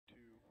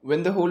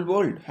When the whole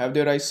world have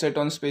their eyes set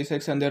on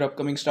SpaceX and their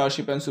upcoming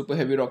Starship and Super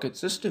Heavy rocket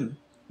system,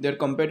 their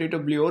competitor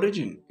Blue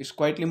Origin is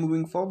quietly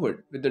moving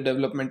forward with the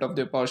development of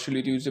their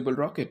partially reusable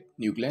rocket,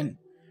 New Glenn.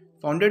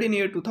 Founded in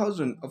year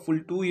 2000, a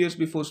full 2 years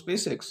before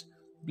SpaceX,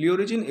 Blue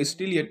Origin is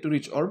still yet to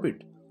reach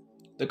orbit.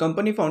 The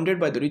company founded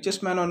by the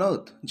richest man on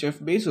Earth, Jeff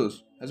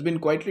Bezos, has been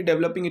quietly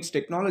developing its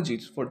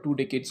technologies for 2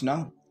 decades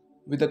now.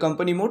 With the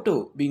company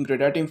motto being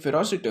Redatim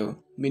Ferociter,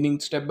 meaning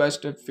step by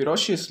step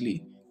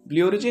ferociously,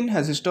 Blue Origin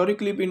has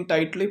historically been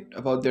tight lipped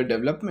about their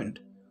development.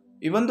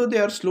 Even though they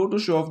are slow to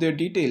show off their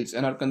details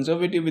and are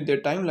conservative with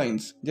their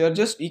timelines, they are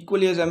just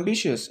equally as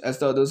ambitious as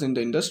the others in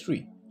the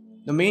industry.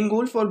 The main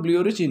goal for Blue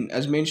Origin,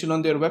 as mentioned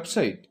on their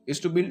website, is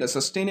to build a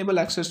sustainable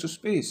access to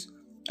space,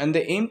 and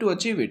they aim to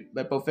achieve it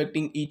by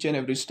perfecting each and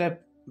every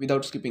step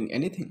without skipping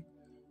anything.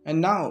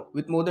 And now,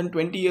 with more than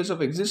 20 years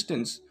of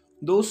existence,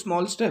 those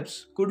small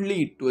steps could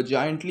lead to a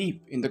giant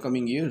leap in the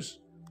coming years.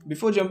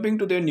 Before jumping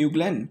to their new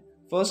Glenn,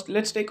 first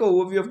let's take an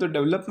overview of the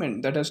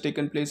development that has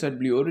taken place at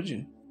Blue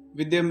Origin.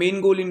 With their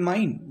main goal in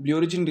mind, Blue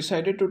Origin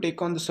decided to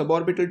take on the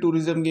suborbital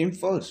tourism game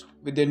first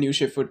with their new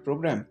Shephard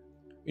program.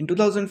 In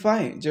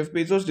 2005, Jeff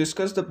Bezos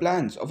discussed the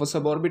plans of a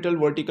suborbital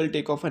vertical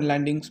takeoff and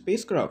landing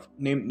spacecraft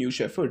named New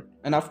Shepherd,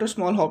 and after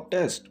small hop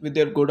test with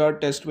their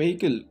Goddard test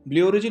vehicle,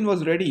 Blue Origin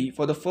was ready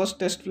for the first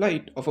test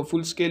flight of a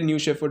full-scale New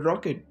Shepherd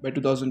rocket by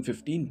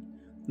 2015.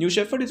 New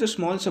Shepherd is a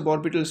small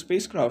suborbital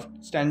spacecraft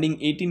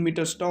standing 18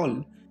 meters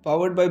tall,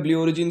 powered by Blue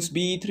Origin's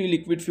BE-3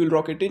 liquid fuel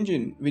rocket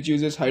engine, which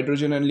uses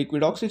hydrogen and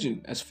liquid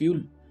oxygen as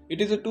fuel. It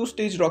is a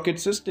two-stage rocket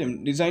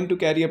system designed to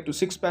carry up to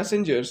 6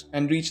 passengers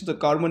and reach the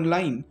Kármán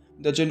line,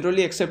 the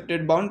generally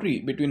accepted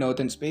boundary between Earth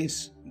and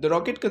space. The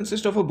rocket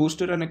consists of a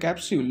booster and a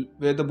capsule,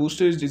 where the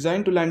booster is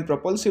designed to land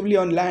propulsively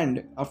on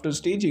land after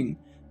staging,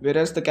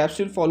 whereas the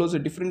capsule follows a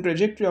different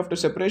trajectory after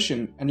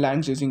separation and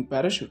lands using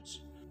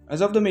parachutes.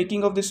 As of the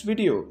making of this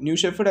video, New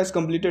Shepherd has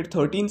completed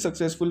 13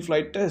 successful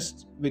flight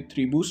tests with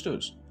 3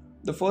 boosters.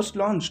 The first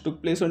launch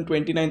took place on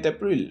 29th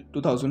April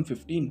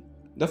 2015.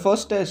 The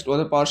first test was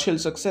a partial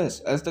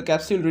success as the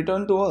capsule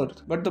returned to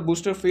Earth, but the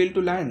booster failed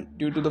to land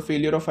due to the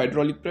failure of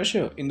hydraulic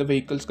pressure in the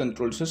vehicle's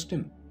control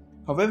system.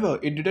 However,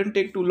 it didn't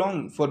take too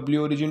long for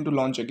Blue Origin to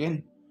launch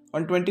again.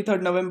 On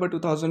 23rd November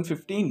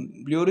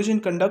 2015, Blue Origin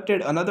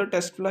conducted another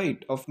test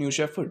flight of New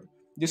Shepherd,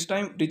 this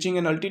time reaching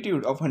an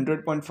altitude of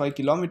 100.5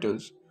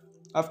 kilometers.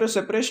 After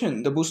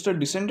separation, the booster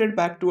descended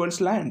back towards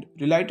land,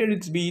 relighted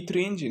its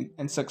BE-3 engine,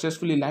 and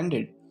successfully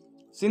landed.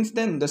 Since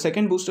then, the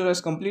second booster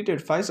has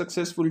completed 5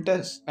 successful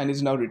tests and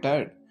is now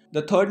retired.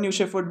 The third New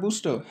Shepherd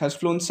booster has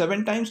flown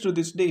 7 times to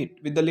this date,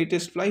 with the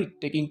latest flight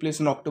taking place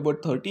on October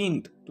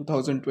 13th,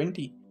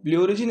 2020.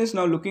 Blue Origin is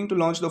now looking to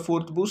launch the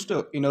 4th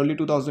booster in early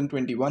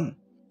 2021.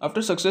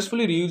 After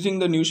successfully reusing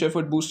the New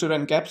Shepherd booster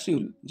and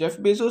capsule, Jeff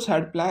Bezos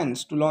had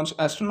plans to launch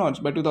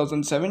astronauts by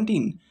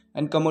 2017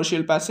 and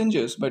commercial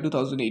passengers by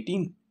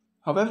 2018.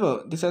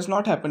 However, this has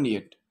not happened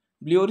yet.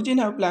 Blue Origin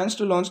have plans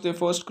to launch their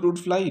first crewed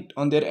flight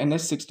on their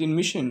NS-16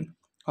 mission.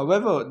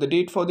 However, the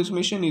date for this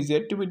mission is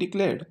yet to be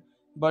declared,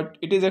 but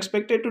it is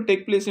expected to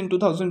take place in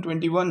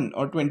 2021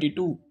 or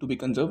 22 to be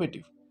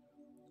conservative.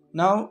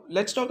 Now,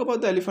 let's talk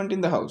about the elephant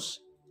in the house.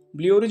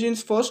 Blue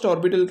Origin's first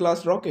orbital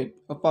class rocket,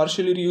 a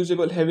partially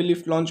reusable heavy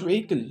lift launch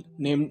vehicle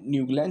named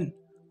New Glenn,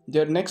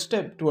 their next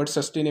step towards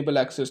sustainable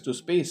access to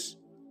space.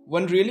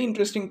 One really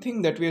interesting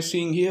thing that we are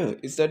seeing here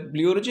is that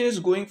Blue Origin is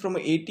going from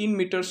an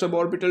 18-meter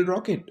suborbital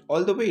rocket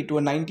all the way to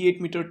a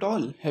 98-meter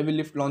tall heavy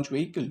lift launch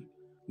vehicle.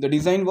 The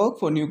design work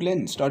for New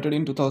Glenn started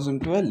in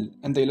 2012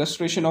 and the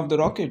illustration of the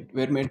rocket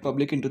were made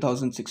public in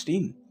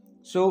 2016.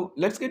 So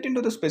let's get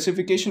into the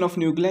specification of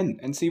New Glenn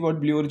and see what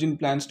Blue Origin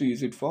plans to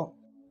use it for.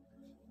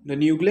 The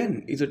New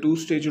Glenn is a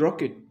 2-stage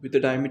rocket with a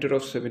diameter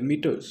of 7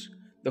 meters.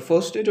 The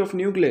first stage of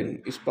New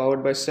Glenn is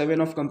powered by 7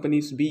 of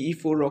company's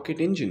BE-4 rocket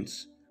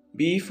engines.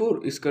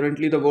 BE-4 is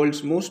currently the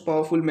world's most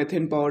powerful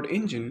methane-powered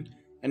engine,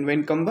 and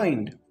when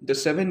combined, the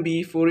 7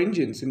 BE-4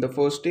 engines in the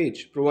first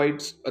stage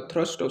provides a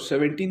thrust of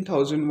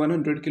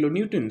 17,100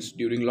 kilonewtons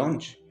during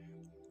launch.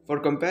 For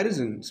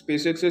comparison,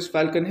 SpaceX's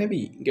Falcon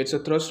Heavy gets a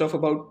thrust of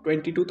about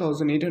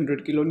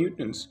 22,800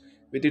 kilonewtons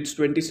with its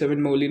 27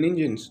 Merlin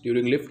engines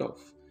during liftoff.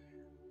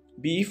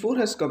 BE-4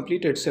 has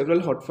completed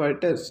several hot-fire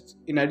tests.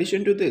 In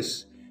addition to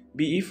this,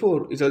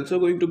 BE-4 is also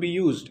going to be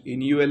used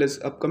in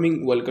UL's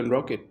upcoming Vulcan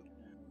rocket.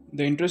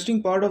 The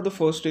interesting part of the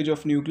first stage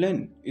of New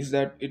Glenn is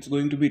that it's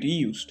going to be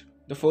reused.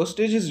 The first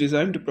stage is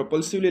designed to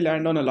propulsively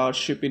land on a large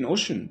ship in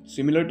ocean,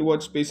 similar to what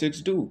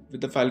SpaceX do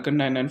with the Falcon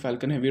 9 and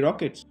Falcon Heavy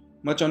rockets,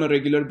 much on a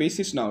regular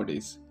basis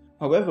nowadays.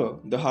 However,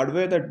 the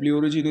hardware that Blue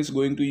Origin is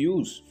going to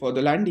use for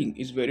the landing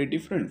is very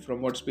different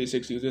from what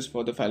SpaceX uses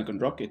for the Falcon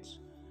rockets.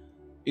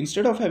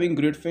 Instead of having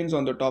grid fins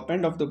on the top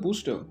end of the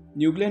booster,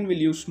 New Glenn will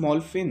use small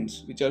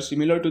fins which are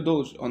similar to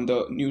those on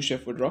the New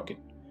Shepherd rocket.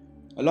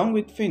 Along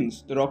with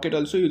fins, the rocket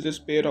also uses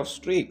a pair of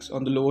strakes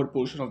on the lower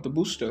portion of the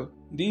booster.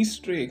 These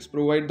strakes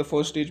provide the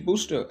first stage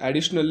booster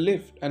additional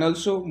lift and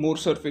also more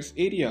surface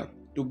area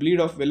to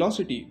bleed off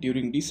velocity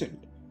during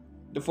descent.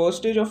 The first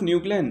stage of New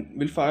Glenn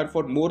will fire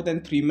for more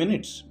than 3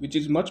 minutes, which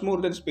is much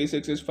more than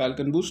SpaceX's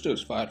Falcon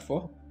boosters fire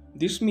for.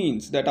 This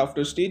means that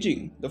after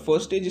staging, the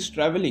first stage is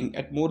traveling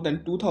at more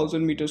than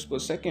 2000 meters per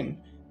second,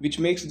 which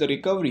makes the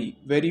recovery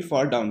very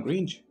far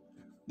downrange.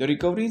 The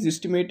recovery is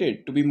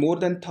estimated to be more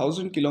than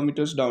 1000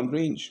 kilometers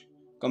downrange,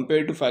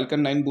 compared to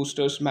Falcon 9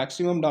 booster's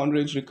maximum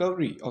downrange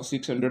recovery of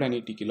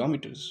 680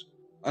 kilometers.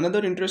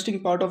 Another interesting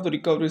part of the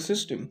recovery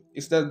system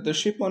is that the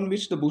ship on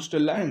which the booster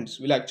lands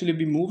will actually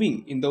be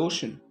moving in the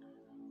ocean.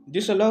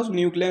 This allows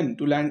New Glenn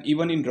to land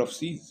even in rough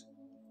seas.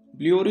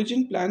 Blue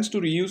Origin plans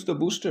to reuse the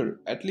booster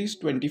at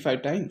least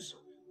 25 times,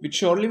 which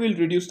surely will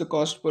reduce the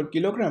cost per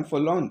kilogram for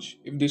launch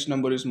if this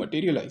number is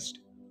materialized.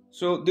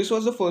 So this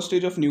was the first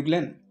stage of New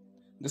Glenn.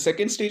 The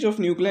second stage of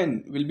New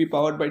Glenn will be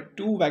powered by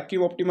two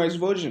vacuum optimized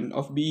versions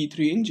of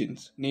BE3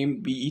 engines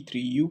named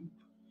BE3U.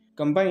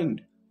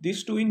 Combined,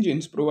 these two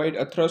engines provide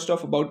a thrust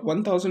of about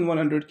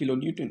 1100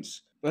 kilonewtons.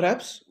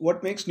 Perhaps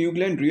what makes New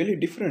Glenn really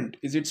different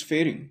is its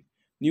fairing.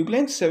 New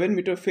Glenn's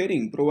 7-meter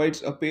fairing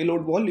provides a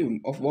payload volume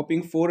of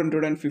whopping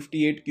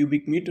 458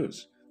 cubic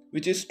meters,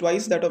 which is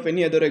twice that of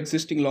any other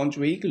existing launch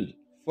vehicle.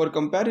 For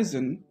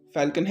comparison,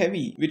 Falcon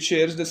Heavy, which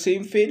shares the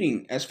same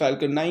fairing as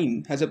Falcon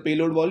 9, has a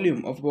payload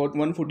volume of about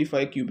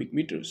 145 cubic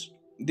meters.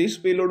 This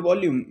payload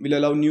volume will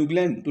allow New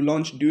Glenn to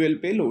launch dual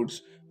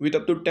payloads with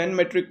up to 10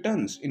 metric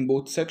tons in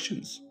both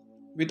sections.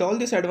 With all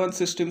these advanced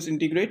systems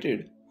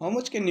integrated, how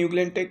much can New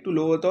Glenn take to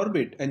low Earth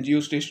orbit and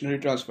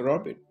geostationary transfer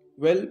orbit?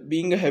 Well,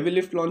 being a heavy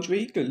lift launch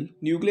vehicle,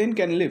 New Glenn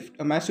can lift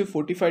a massive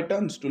 45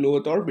 tons to low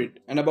Earth orbit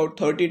and about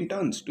 13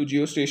 tons to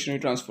geostationary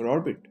transfer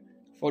orbit.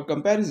 For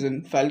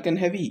comparison, Falcon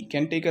Heavy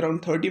can take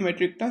around 30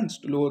 metric tons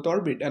to low Earth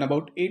orbit and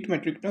about 8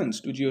 metric tons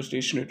to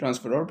geostationary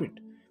transfer orbit.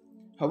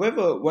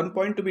 However, one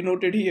point to be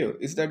noted here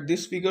is that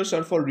these figures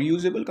are for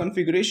reusable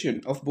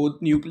configuration of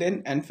both New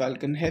Glenn and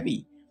Falcon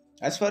Heavy.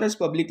 As far as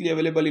publicly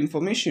available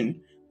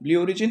information, Blue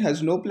Origin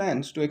has no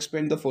plans to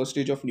expand the first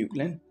stage of New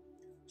Glenn.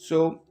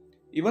 So,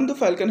 even though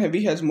Falcon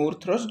Heavy has more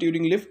thrust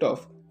during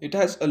liftoff, it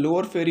has a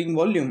lower fairing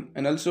volume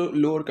and also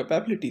lower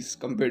capabilities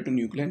compared to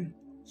New Glenn.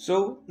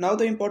 So, now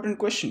the important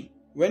question,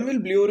 when will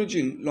Blue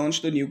Origin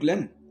launch the New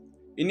Glenn?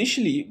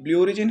 Initially, Blue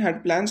Origin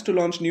had plans to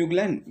launch New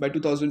Glenn by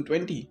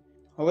 2020.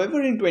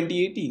 However, in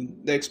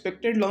 2018, the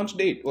expected launch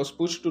date was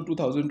pushed to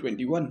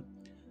 2021.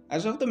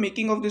 As of the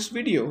making of this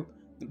video,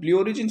 the Blue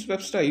Origin's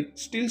website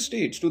still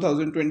states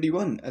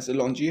 2021 as a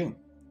launch year.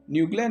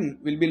 New Glenn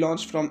will be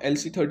launched from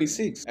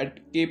LC-36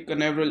 at Cape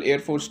Canaveral Air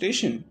Force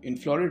Station in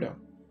Florida.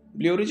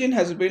 Blue Origin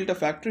has built a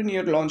factory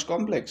near Launch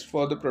Complex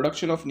for the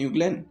production of New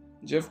Glenn.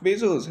 Jeff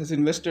Bezos has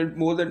invested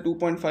more than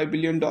 $2.5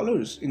 billion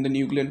in the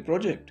New Glenn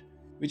project,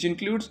 which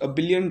includes $1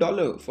 billion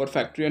for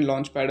factory and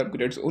launch pad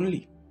upgrades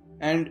only.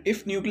 And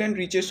if New Glenn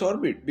reaches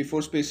orbit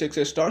before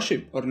SpaceX's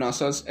Starship or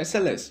NASA's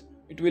SLS,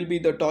 it will be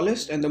the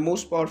tallest and the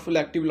most powerful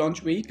active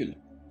launch vehicle.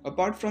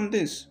 Apart from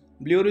this,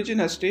 Blue Origin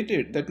has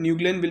stated that New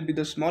Glenn will be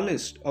the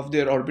smallest of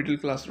their orbital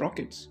class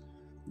rockets.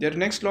 Their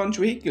next launch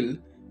vehicle,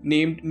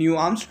 named New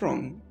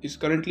Armstrong, is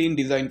currently in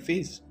design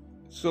phase.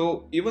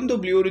 So even though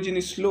Blue Origin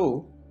is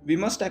slow, we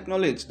must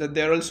acknowledge that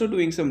they are also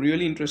doing some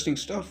really interesting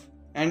stuff.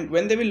 And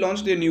when they will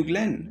launch their New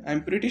Glenn,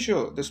 I'm pretty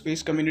sure the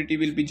space community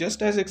will be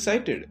just as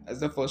excited as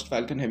the first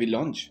Falcon Heavy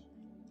launch.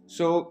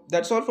 So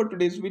that's all for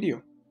today's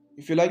video.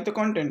 If you like the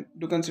content,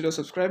 do consider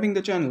subscribing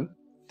the channel.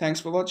 Thanks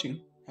for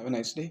watching. Have a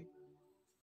nice day.